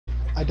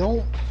I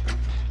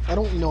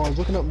don't know. I was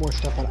looking up more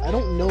stuff on it. I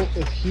don't know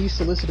if he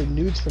solicited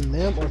nudes from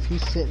them or if he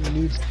sent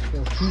nudes,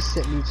 or if he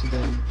sent nudes to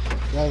them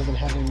rather than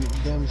having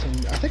them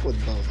send. I think it was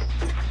both.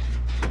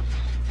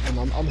 And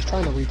I'm just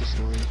trying to read the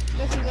story.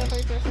 This is a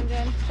 3-person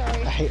gen.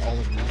 Sorry. I hate all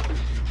of you.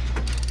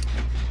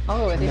 I'll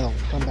go with you. No,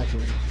 come back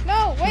here.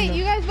 No, wait,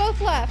 you guys both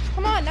left.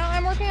 Come on, now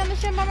I'm working on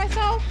this gen by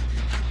myself.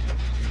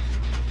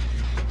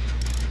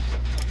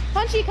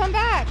 Punchy, come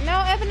back.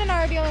 Now Evan and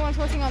I are the only ones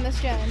working on this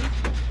gen.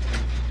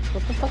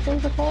 What the fuck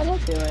is the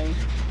Claudette doing?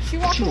 She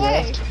walked away.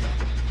 Left.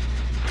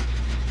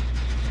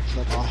 She's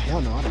like, oh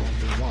hell no, I don't want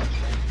to be watched.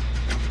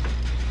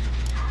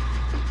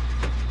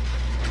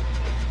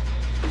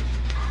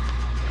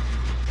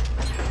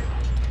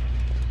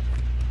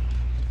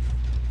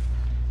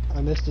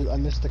 I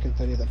missed the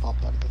confetti that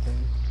popped out of the thing.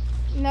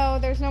 No,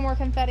 there's no more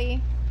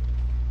confetti.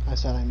 I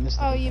said I missed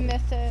the confetti. You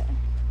missed it.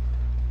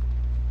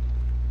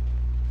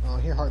 Oh,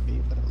 I hear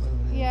heartbeat, but I don't know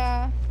who it is.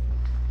 Yeah.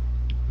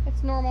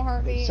 It's normal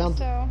heartbeat, so...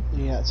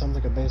 Yeah, it sounds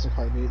like a basic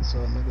heartbeat,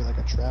 so it might be like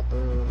a trapper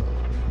or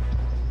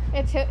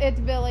something. It's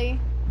Billy.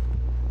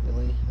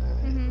 Billy?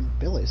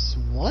 Billy's?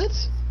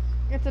 What?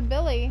 It's a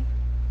Billy.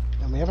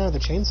 And we haven't had the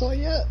chainsaw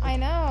yet? I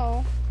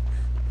know.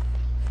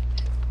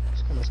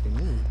 This guy must be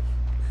mean.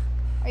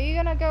 Are you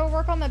gonna go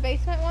work on the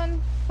basement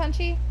one,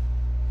 Punchy?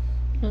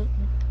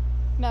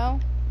 No?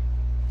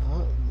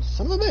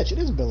 Son of a bitch, it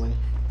is Billy.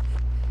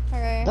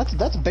 Okay.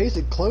 That's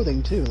basic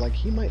clothing too. Like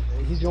he's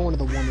going to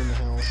the one in the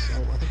house.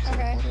 Oh, I think so.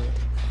 Okay.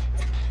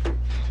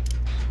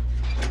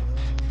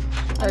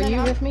 Are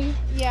you with me?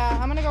 Yeah,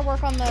 I'm gonna go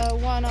work on the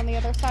one on the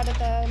other side of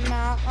the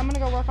map. I'm gonna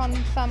go work on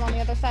some on the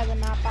other side of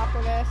the map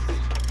after this.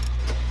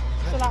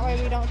 So that way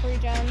we don't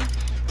regen.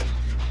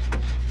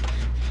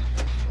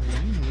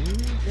 Are you new,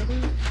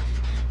 brother?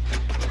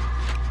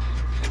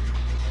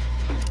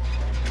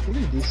 We're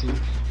in DC.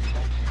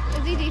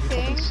 Is he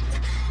DCing?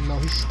 No,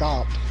 he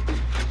stopped.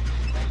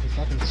 He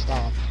fucking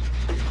stopped.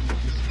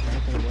 He's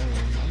backing away.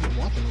 I'm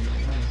watching him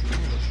right now. He's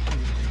in the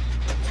street.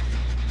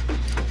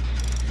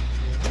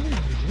 What are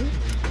you doing?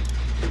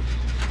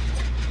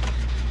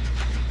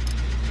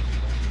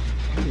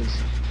 He is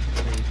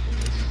very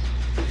close.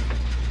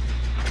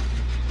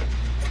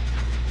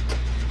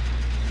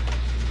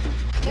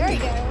 There he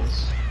goes.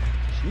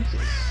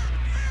 Jesus.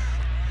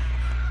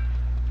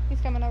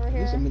 He's coming over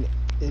here. I mean,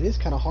 it is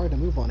kind of hard to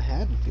move on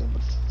Haddonfield,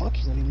 but fuck,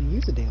 he's not even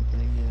used the damn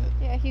thing yet.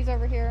 Yeah, he's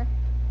over here.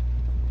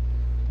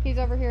 He's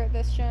over here at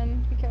this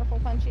gen. Be careful,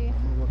 Punchy.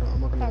 I'm working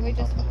on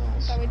top of the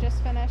house. That we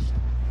just finished.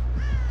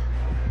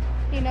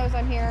 He knows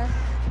I'm here.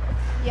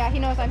 Yeah, he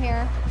knows I'm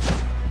here.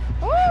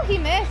 Ooh, he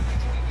missed.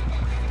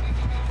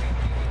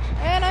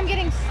 And I'm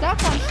getting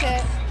stuck on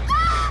shit.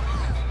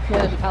 Yeah,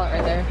 there's a pallet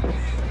right there.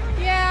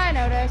 Yeah, I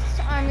noticed.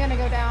 I'm gonna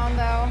go down,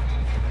 though.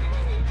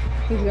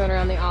 He's going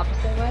around the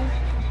opposite way.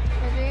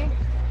 Is he?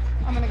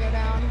 I'm gonna go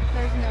down.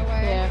 There's no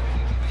way. Yeah.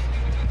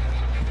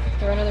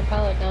 Throw another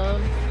pallet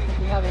down, if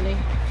you have any.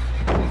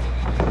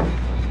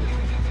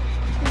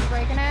 He's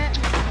breaking it.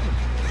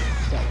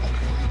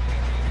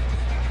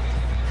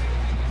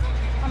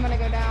 I'm gonna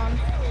go down.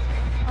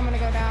 I'm gonna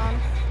go down.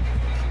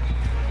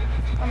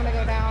 I'm gonna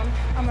go down.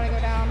 I'm gonna go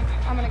down.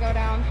 I'm gonna go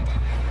down.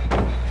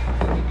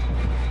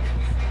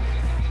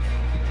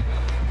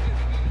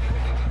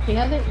 He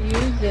hasn't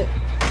used it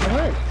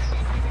once.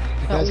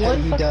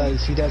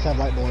 He does have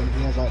Lightborn.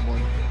 He has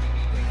Lightborn.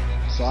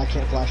 So I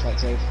can't flashlight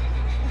save.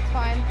 It's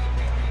fine.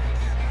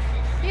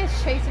 He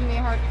is chasing me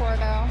hardcore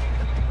though.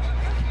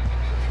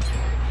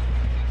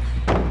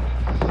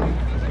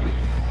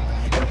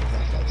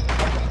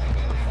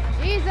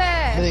 Jesus!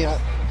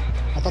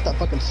 I thought that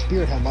fucking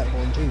spirit had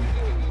Lightborn too.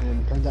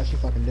 And turns out she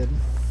fucking didn't.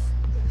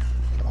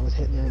 But I was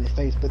hitting her in the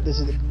face. But this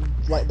is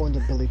Lightborn's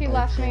ability. He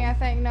left me, I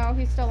think. No,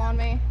 he's still on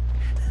me.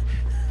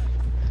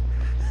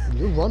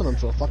 You're running them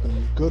for a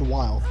fucking good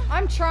while.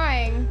 I'm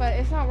trying, but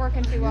it's not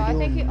working too well. I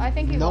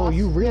think he No, lost.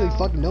 you really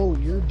no,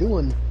 you're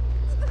doing.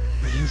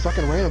 You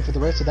fucking ran him for the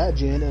rest of that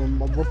gen, and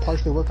we're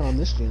partially working on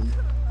this gen.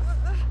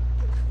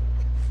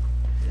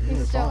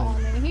 He's still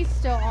on me. He's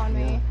still on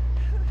me.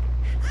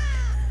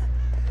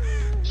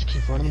 Just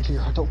keep running until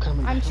your heart don't come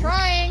in. I'm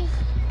trying.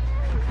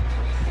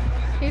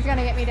 He's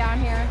gonna get me down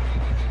here.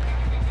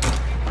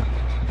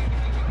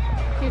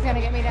 He's gonna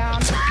get me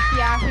down.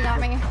 Yeah, he got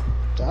me.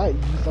 Alright,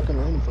 you fucking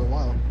ran him for a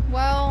while.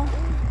 Well,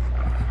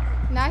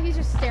 now he's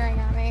just staring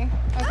at me.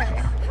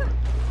 Okay.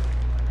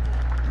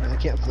 I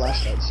can't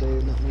flash that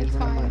save, not me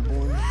running my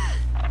board.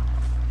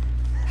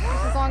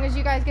 As long as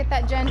you guys get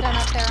that gen done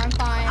up there, I'm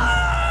fine.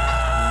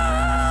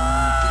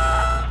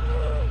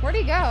 Where'd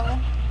he go?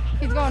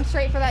 He's going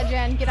straight for that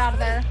gen. Get out of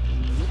there.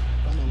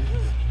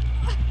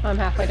 I'm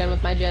halfway done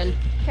with my gen.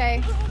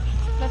 Okay.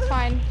 That's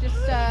fine. Just,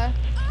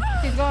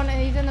 he's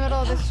in the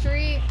middle of the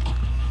street.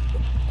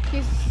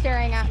 He's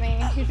staring at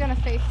me. He's gonna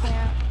face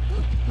plant.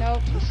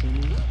 Nope. Did he see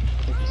me?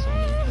 I think he saw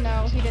me.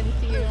 No, he didn't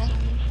see you.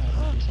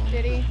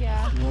 Did he?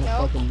 Yeah.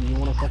 Nope. You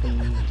wanna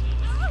fucking...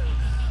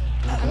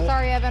 I'm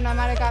sorry, Evan. I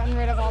might have gotten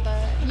rid of all the...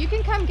 You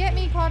can come get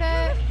me,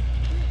 Claudette.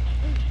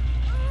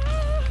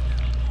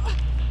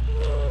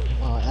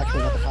 Oh, I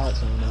actually got the pallet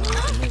zone now.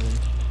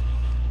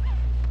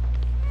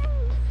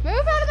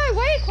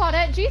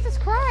 Claudette, Jesus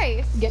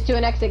Christ! Get to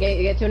an exit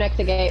gate. Get to an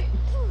exit gate.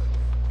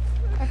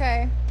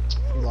 Okay,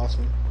 You lost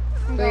me.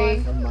 I'm 3,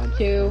 going. Never mind.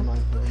 2, Never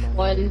mind. Never mind.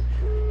 1.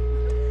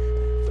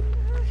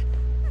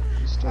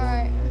 He's still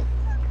Alright. on the way.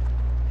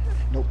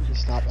 Nope, he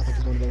stopped. I think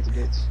he's going to go to the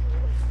gates.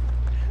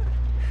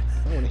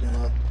 I want to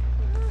heal up.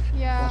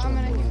 Yeah, Watch I'm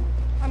out, gonna boy.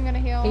 I'm gonna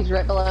heal. He's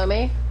right below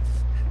me.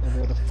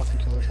 Every other fucking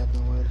killer's have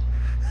no way.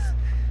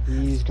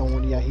 He's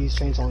going, yeah, he's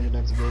chainsawing the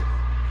next gate.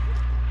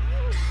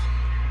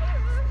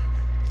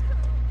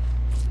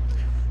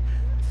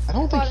 I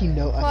don't think he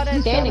knows.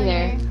 Claudette, Standing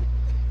there.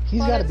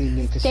 He's got to be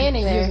new because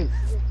Standing there.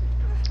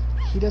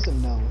 He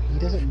doesn't know. He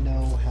doesn't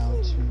know how to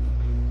use.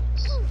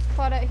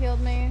 Claudette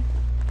healed me.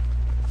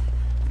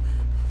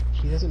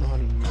 He doesn't know how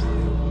to use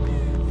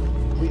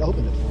it. We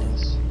opened it for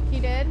us.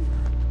 He did?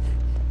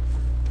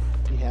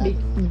 He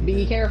had.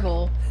 Be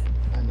careful.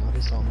 I know.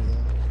 He saw me though.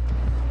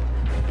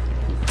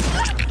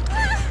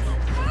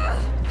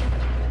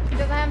 He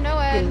doesn't have no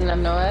He ed. doesn't have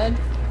no ed.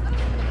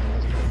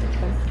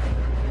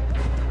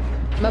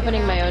 I'm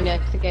opening my own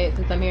exit gate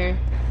since I'm here.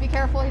 Be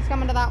careful, he's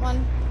coming to that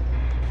one.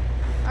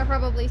 I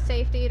probably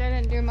safetied. I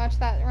didn't do much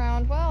that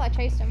round. Well, I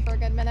chased him for a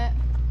good minute.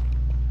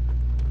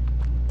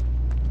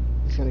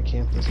 He's gonna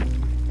camp this one.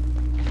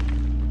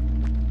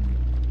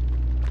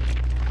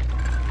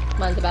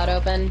 Mine's about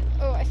open.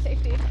 Oh, I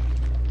safetied.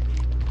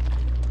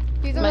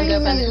 He's Mine's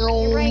only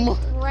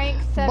open. rank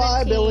 17.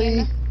 Bye,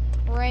 Billy.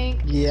 Rank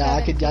Yeah,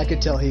 17. I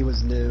could tell he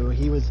was new.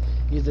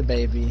 He's a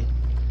baby.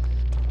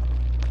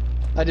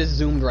 I just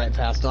zoomed right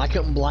past him. I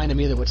couldn't blind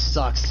him either, which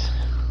sucks.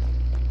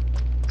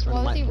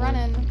 What was he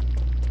running?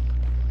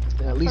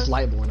 At least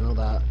Lightborn, I know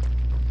that.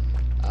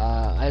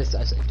 I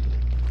saved him.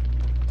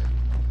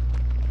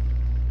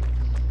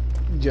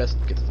 Just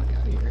get the fuck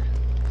out of here.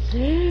 Let's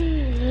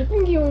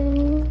see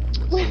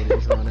what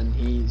he's running.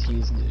 He's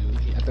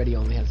new. I bet he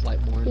only has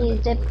Lightborn.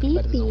 He's a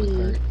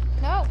peepee.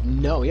 No.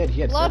 No, he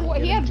had Blood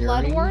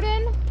Enduring.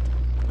 Warden?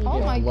 Oh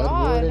my Blood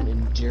god. Warden,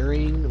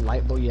 Enduring,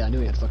 Lightborn. Yeah, I knew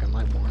he had fucking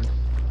Lightborn.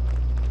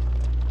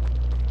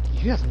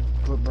 You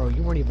have, bro.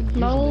 You weren't even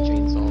using the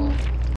chainsaw.